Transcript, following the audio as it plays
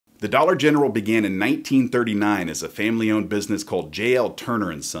The Dollar General began in 1939 as a family-owned business called J.L.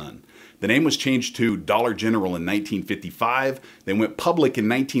 Turner & Son. The name was changed to Dollar General in 1955, then went public in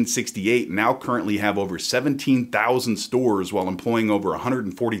 1968, and now currently have over 17,000 stores while employing over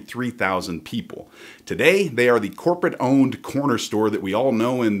 143,000 people. Today, they are the corporate-owned corner store that we all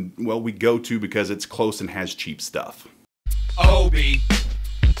know and, well, we go to because it's close and has cheap stuff. Obi-Wan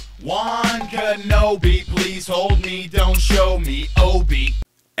Kenobi, please hold me, don't show me, Obi.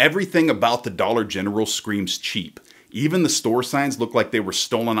 Everything about the Dollar General screams cheap. Even the store signs look like they were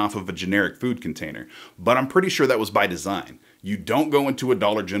stolen off of a generic food container, but I'm pretty sure that was by design. You don't go into a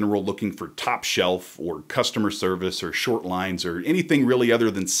Dollar General looking for top shelf or customer service or short lines or anything really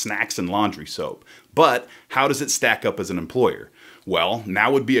other than snacks and laundry soap. But how does it stack up as an employer? Well,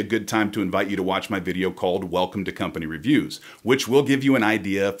 now would be a good time to invite you to watch my video called Welcome to Company Reviews, which will give you an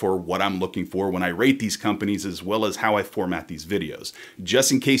idea for what I'm looking for when I rate these companies as well as how I format these videos,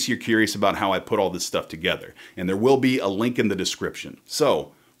 just in case you're curious about how I put all this stuff together. And there will be a link in the description.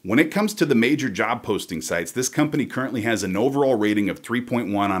 So, when it comes to the major job posting sites, this company currently has an overall rating of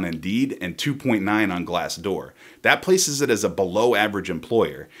 3.1 on Indeed and 2.9 on Glassdoor. That places it as a below average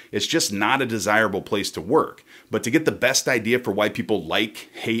employer. It's just not a desirable place to work. But to get the best idea for why people like,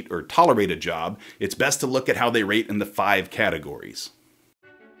 hate, or tolerate a job, it's best to look at how they rate in the 5 categories: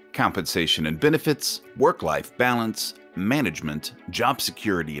 compensation and benefits, work-life balance, management, job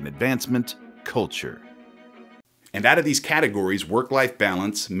security and advancement, culture. And out of these categories, work-life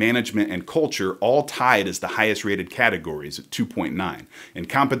balance, management, and culture all tied as the highest rated categories at 2.9, and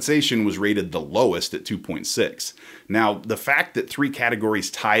compensation was rated the lowest at 2.6. Now, the fact that 3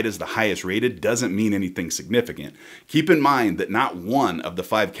 categories tied as the highest rated doesn't mean anything significant. Keep in mind that not one of the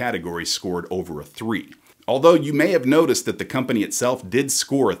 5 categories scored over a 3. Although you may have noticed that the company itself did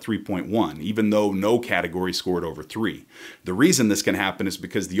score a 3.1, even though no category scored over 3. The reason this can happen is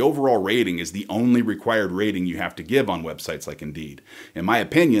because the overall rating is the only required rating you have to give on websites like Indeed. In my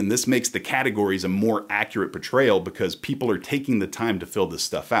opinion, this makes the categories a more accurate portrayal because people are taking the time to fill this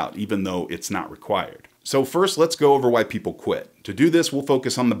stuff out, even though it's not required. So first, let's go over why people quit. To do this, we'll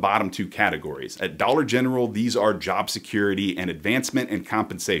focus on the bottom 2 categories. At Dollar General, these are job security and advancement and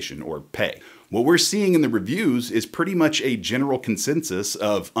compensation, or pay. What we're seeing in the reviews is pretty much a general consensus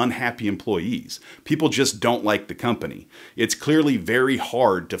of unhappy employees. People just don't like the company. It's clearly very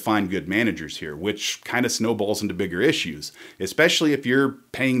hard to find good managers here, which kind of snowballs into bigger issues, especially if you're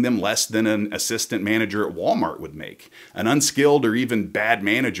paying them less than an assistant manager at Walmart would make. An unskilled or even bad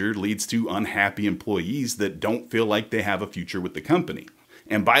manager leads to unhappy employees that don't feel like they have a future with the company.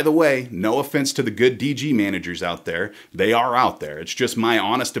 And by the way, no offense to the good DG managers out there, they are out there. It's just my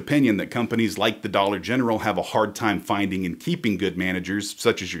honest opinion that companies like the Dollar General have a hard time finding and keeping good managers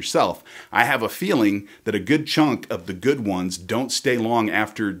such as yourself. I have a feeling that a good chunk of the good ones don't stay long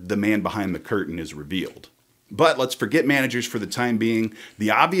after the man behind the curtain is revealed. But let's forget managers for the time being.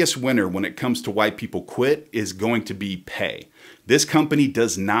 The obvious winner when it comes to why people quit is going to be pay. This company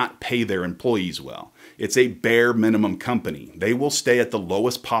does not pay their employees well. It's a bare minimum company. They will stay at the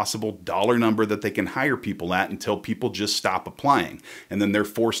lowest possible dollar number that they can hire people at until people just stop applying, and then they're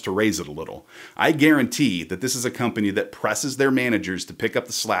forced to raise it a little. I guarantee that this is a company that presses their managers to pick up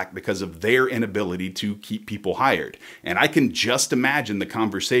the slack because of their inability to keep people hired. And I can just imagine the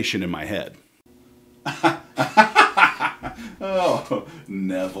conversation in my head. Oh,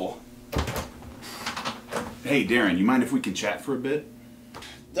 Neville. Hey, Darren, you mind if we can chat for a bit?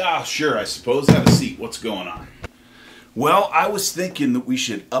 Ah, sure, I suppose. Have a seat. What's going on? Well, I was thinking that we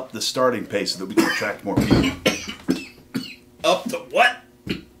should up the starting pay so that we can attract more people. Up the what?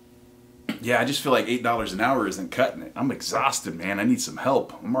 Yeah, I just feel like $8 an hour isn't cutting it. I'm exhausted, man. I need some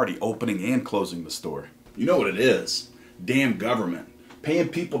help. I'm already opening and closing the store. You know what it is? Damn government. Paying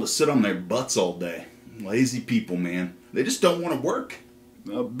people to sit on their butts all day. Lazy people, man. They just don't want to work.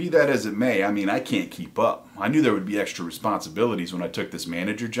 Be that as it may, I mean, I can't keep up. I knew there would be extra responsibilities when I took this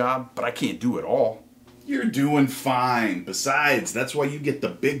manager job, but I can't do it all. You're doing fine. Besides, that's why you get the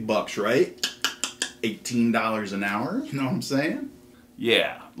big bucks, right? $18 an hour, you know what I'm saying?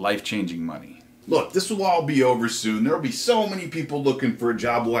 Yeah, life-changing money. Look, this will all be over soon. There'll be so many people looking for a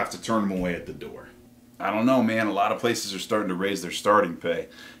job, we'll have to turn them away at the door. I don't know, man. A lot of places are starting to raise their starting pay.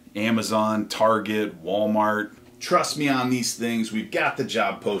 Amazon, Target, Walmart. Trust me on these things. We've got the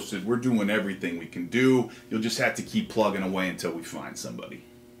job posted. We're doing everything we can do. You'll just have to keep plugging away until we find somebody.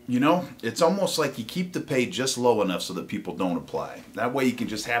 You know, it's almost like you keep the pay just low enough so that people don't apply. That way you can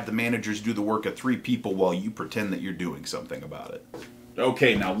just have the managers do the work of 3 people while you pretend that you're doing something about it.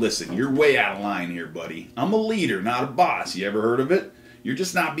 Okay, now listen, you're way out of line here, buddy. I'm a leader, not a boss. You ever heard of it? You're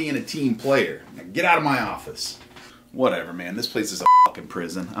just not being a team player. Now get out of my office. Whatever, man. This place is a fucking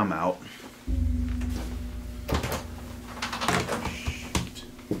prison. I'm out.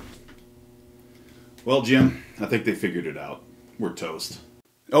 Well, Jim, I think they figured it out. We're toast.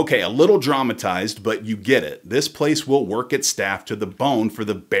 Okay, a little dramatized, but you get it. This place will work its staff to the bone for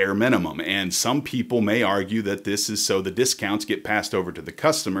the bare minimum, and some people may argue that this is so the discounts get passed over to the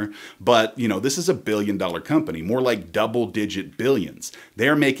customer, but, this is a billion-dollar company, more like double-digit billions.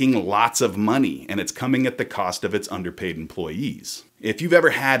 They're making lots of money, and it's coming at the cost of its underpaid employees. If you've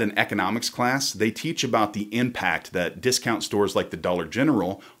ever had an economics class, they teach about the impact that discount stores like the Dollar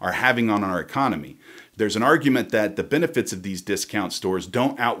General are having on our economy. There's an argument that the benefits of these discount stores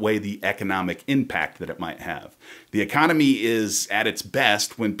don't outweigh the economic impact that it might have. The economy is at its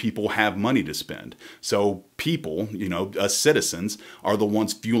best when people have money to spend. So people, us citizens, are the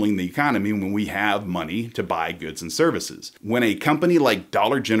ones fueling the economy when we have money to buy goods and services. When a company like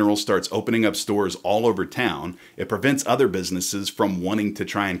Dollar General starts opening up stores all over town, it prevents other businesses from wanting to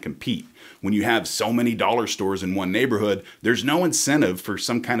try and compete. When you have so many dollar stores in one neighborhood, there's no incentive for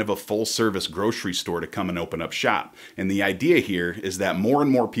some kind of a full-service grocery store to come and open up shop. And the idea here is that more and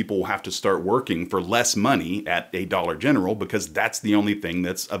more people will have to start working for less money at a Dollar General because that's the only thing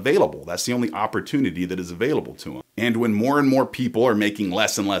that's available. That's the only opportunity that is available to them. And when more and more people are making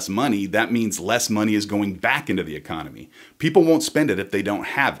less and less money, that means less money is going back into the economy. People won't spend it if they don't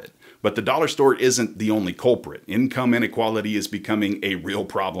have it. But the dollar store isn't the only culprit. Income inequality is becoming a real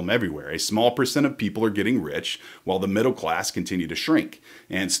problem everywhere. A small percent of people are getting rich while the middle class continue to shrink.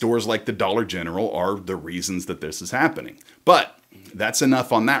 And stores like the Dollar General are the reasons that this is happening. But that's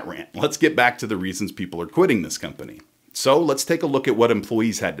enough on that rant. Let's get back to the reasons people are quitting this company. So let's take a look at what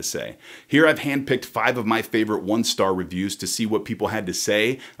employees had to say. Here I've handpicked 5 of my favorite 1-star reviews to see what people had to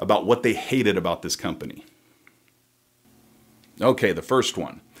say about what they hated about this company. Okay, the first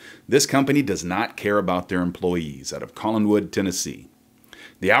one. This company does not care about their employees, out of Collinwood, Tennessee.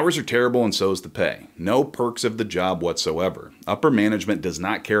 The hours are terrible and so is the pay. No perks of the job whatsoever. Upper management does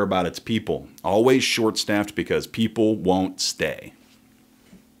not care about its people. Always short-staffed because people won't stay.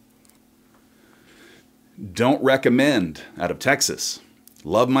 Don't recommend, out of Texas.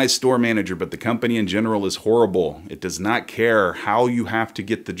 Love my store manager, but the company in general is horrible. It does not care how you have to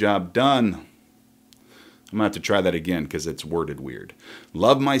get the job done. I'm going to have to try that again because it's worded weird.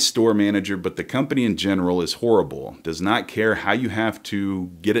 Love my store manager, but the company in general is horrible. Does not care how you have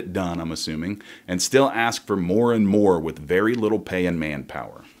to get it done, I'm assuming, and still ask for more and more with very little pay and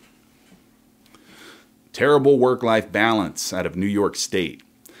manpower. Terrible work-life balance, out of New York State.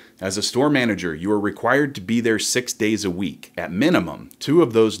 As a store manager, you are required to be there 6 days a week. At minimum, 2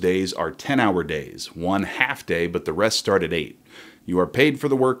 of those days are 10-hour days, 1 half day, but the rest start at 8. You are paid for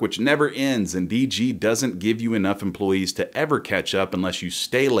the work which never ends, and DG doesn't give you enough employees to ever catch up unless you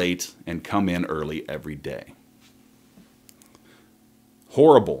stay late and come in early every day.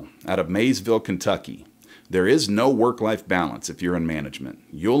 Horrible, out of Maysville, Kentucky. There is no work-life balance if you're in management.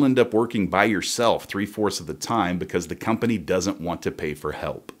 You'll end up working by yourself 3/4 of the time because the company doesn't want to pay for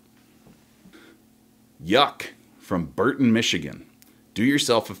help. Yuck, from Burton, Michigan. Do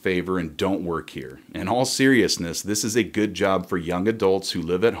yourself a favor and don't work here. In all seriousness, this is a good job for young adults who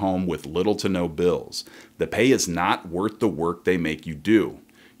live at home with little to no bills. The pay is not worth the work they make you do.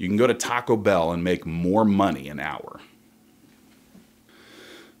 You can go to Taco Bell and make more money an hour.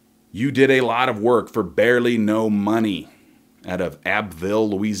 You did a lot of work for barely no money, out of Abbeville,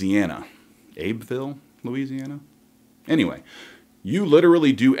 Louisiana. Abbeville, Louisiana? Anyway, you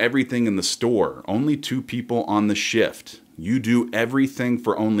literally do everything in the store. Only 2 people on the shift. You do everything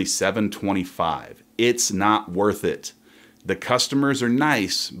for only $7.25. It's not worth it. The customers are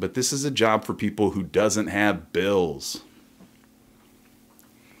nice, but this is a job for people who doesn't have bills.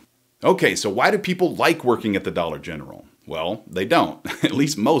 Okay, so why do people like working at the Dollar General? Well, they don't. At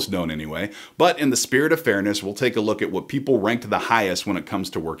least most don't anyway. But in the spirit of fairness, we'll take a look at what people ranked the highest when it comes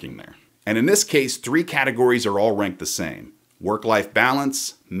to working there. And in this case, 3 categories are all ranked the same: work-life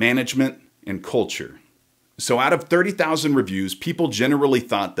balance, management, and culture. So out of 30,000 reviews, people generally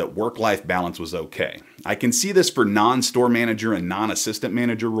thought that work-life balance was okay. I can see this for non-store manager and non-assistant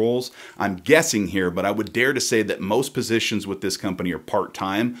manager roles. I'm guessing here, but I would dare to say that most positions with this company are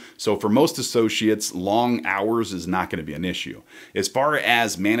part-time. So for most associates, long hours is not going to be an issue. As far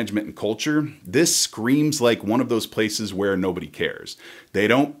as management and culture, this screams like one of those places where nobody cares. They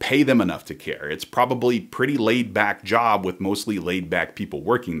don't pay them enough to care. It's probably a pretty laid-back job with mostly laid-back people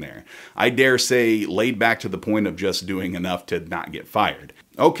working there. I dare say laid back to the point of just doing enough to not get fired.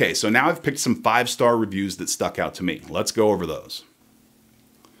 Okay, so now I've picked some 5-star reviews that stuck out to me. Let's go over those.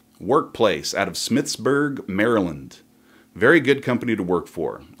 Workplace, out of Smithsburg, Maryland. Very good company to work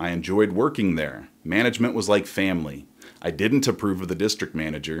for. I enjoyed working there. Management was like family. I didn't approve of the district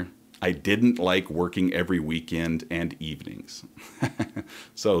manager. I didn't like working every weekend and evenings.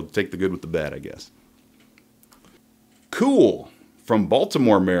 So take the good with the bad, I guess. Cool, from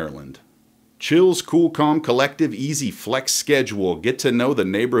Baltimore, Maryland. Chills, cool, calm, collective, easy, flex schedule. Get to know the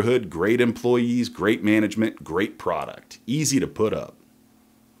neighborhood, great employees, great management, great product. Easy to put up.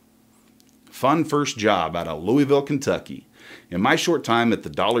 Fun first job out of Louisville, Kentucky. In my short time at the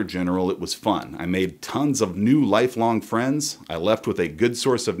Dollar General, it was fun. I made tons of new lifelong friends. I left with a good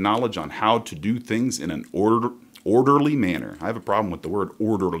source of knowledge on how to do things in an orderly manner. I have a problem with the word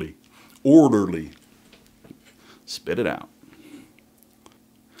orderly. Orderly. Spit it out.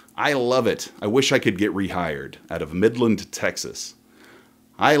 I love it. I wish I could get rehired. Out of Midland, Texas.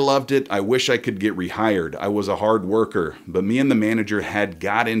 I loved it. I wish I could get rehired. I was a hard worker, but me and the manager had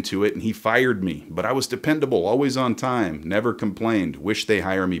got into it and he fired me. But I was dependable, always on time, never complained. Wish they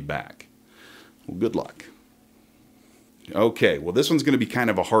hire me back. Well, good luck. Okay, well this one's going to be kind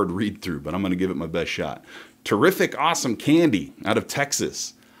of a hard read through, but I'm going to give it my best shot. Terrific, awesome candy out of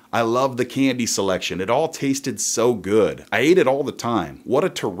Texas. I love the candy selection. It all tasted so good. I ate it all the time. What a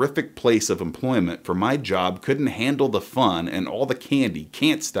terrific place of employment for my job. Couldn't handle the fun and all the candy.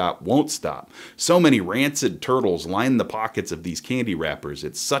 Can't stop, won't stop. So many rancid turtles line the pockets of these candy wrappers.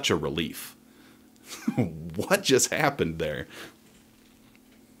 It's such a relief. What just happened there?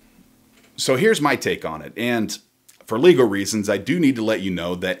 So here's my take on it. And for legal reasons, I do need to let you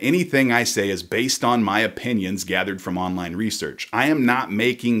know that anything I say is based on my opinions gathered from online research. I am not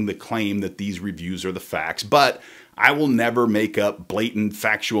making the claim that these reviews are the facts, but I will never make up blatant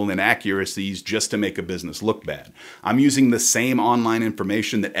factual inaccuracies just to make a business look bad. I'm using the same online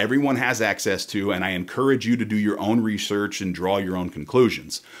information that everyone has access to, and I encourage you to do your own research and draw your own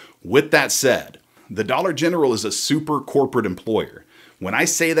conclusions. With that said, the Dollar General is a super corporate employer. When I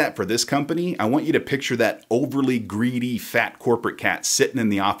say that for this company, I want you to picture that overly greedy, fat corporate cat sitting in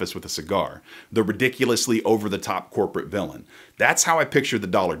the office with a cigar, the ridiculously over-the-top corporate villain. That's how I picture the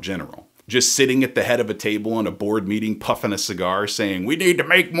Dollar General. Just sitting at the head of a table in a board meeting, puffing a cigar, saying, "We need to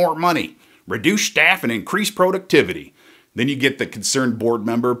make more money, reduce staff, and increase productivity." Then you get the concerned board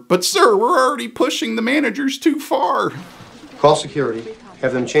member, "But sir, we're already pushing the managers too far." Call security,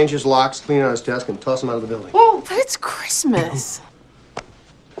 have them change his locks, clean out his desk, and toss him out of the building. Oh, but it's Christmas.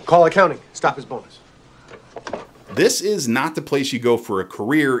 Call accounting, stop his bonus. This is not the place you go for a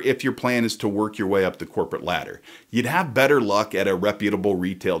career if your plan is to work your way up the corporate ladder. You'd have better luck at a reputable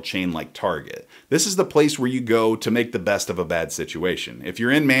retail chain like Target. This is the place where you go to make the best of a bad situation. If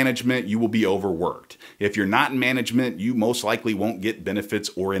you're in management, you will be overworked. If you're not in management, you most likely won't get benefits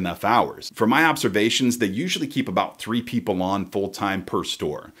or enough hours. From my observations, they usually keep about 3 people on full-time per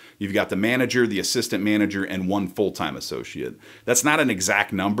store. You've got the manager, the assistant manager, and 1 full-time associate. That's not an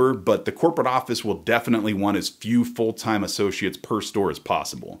exact number, but the corporate office will definitely want as few full-time associates per store as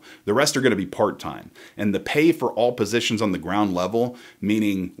possible. The rest are going to be part-time. And the pay for all positions on the ground level,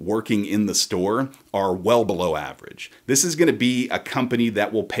 meaning working in the store, are well below average. This is going to be a company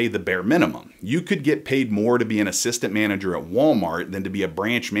that will pay the bare minimum. You could get paid more to be an assistant manager at Walmart than to be a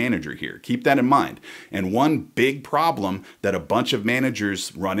branch manager here. Keep that in mind. And one big problem that a bunch of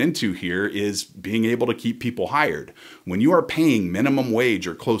managers run into here is being able to keep people hired. When you are paying minimum wage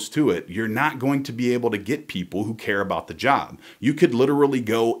or close to it, you're not going to be able to get people who care about the job. You could literally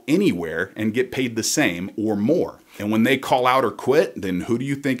go anywhere and get paid the same or more. And when they call out or quit, then who do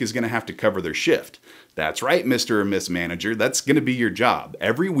you think is going to have to cover their shift? That's right, Mr. or Miss Manager. That's going to be your job.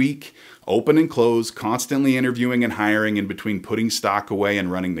 Every week, open and close, constantly interviewing and hiring in between putting stock away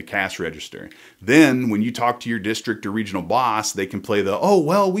and running the cash register. Then, when you talk to your district or regional boss, they can play the, "Oh,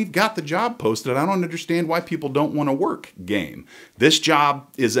 well, we've got the job posted. I don't understand why people don't want to work" game. This job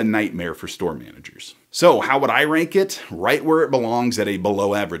is a nightmare for store managers. So how would I rank it? Right where it belongs at a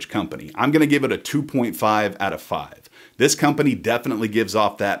below average company. I'm going to give it a 2.5 out of 5. This company definitely gives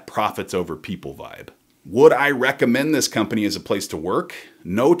off that profits over people vibe. Would I recommend this company as a place to work?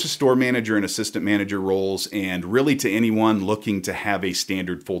 No to store manager and assistant manager roles, and really to anyone looking to have a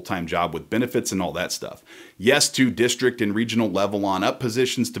standard full-time job with benefits and all that stuff. Yes to district and regional level on up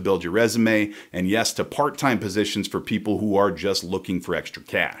positions to build your resume, and yes to part-time positions for people who are just looking for extra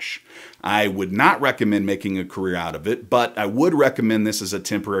cash. I would not recommend making a career out of it, but I would recommend this as a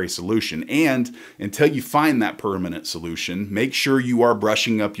temporary solution. And until you find that permanent solution, make sure you are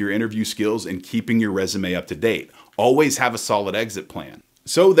brushing up your interview skills and keeping your resume up to date. Always have a solid exit plan.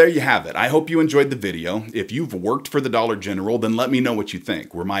 So there you have it. I hope you enjoyed the video. If you've worked for the Dollar General, then let me know what you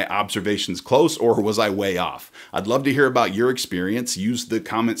think. Were my observations close or was I way off? I'd love to hear about your experience. Use the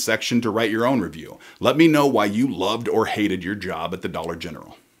comment section to write your own review. Let me know why you loved or hated your job at the Dollar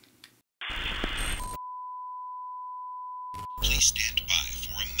General. Please stand by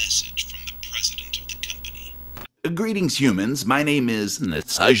for a message from the president of the company. Greetings, humans. My name is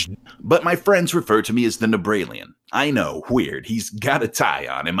Nesaj, but my friends refer to me as the NebrAlien. I know, weird. He's got a tie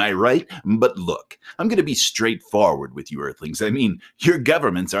on, am I right? But look, I'm gonna be straightforward with you Earthlings. I mean, your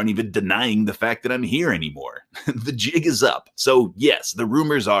governments aren't even denying the fact that I'm here anymore. The jig is up. So yes, the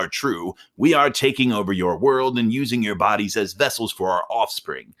rumors are true. We are taking over your world and using your bodies as vessels for our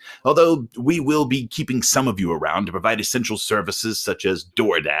offspring. Although we will be keeping some of you around to provide essential services such as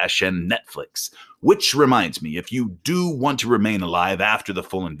DoorDash and Netflix. Which reminds me, if you do want to remain alive after the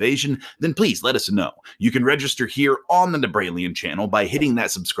full invasion, then please let us know. You can register here on the NebrAlien channel by hitting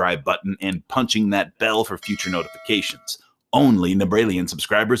that subscribe button and punching that bell for future notifications. Only NebrAlien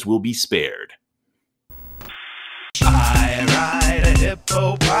subscribers will be spared. I ride a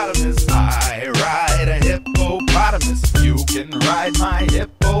hippopotamus. I ride a hippopotamus. You can ride my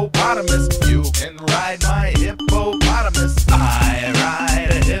hippopotamus. You can ride my hippopotamus. I ride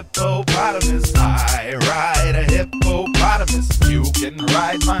a hippopotamus. I ride a hippopotamus. You can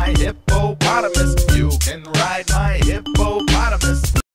ride my hippopotamus. You can ride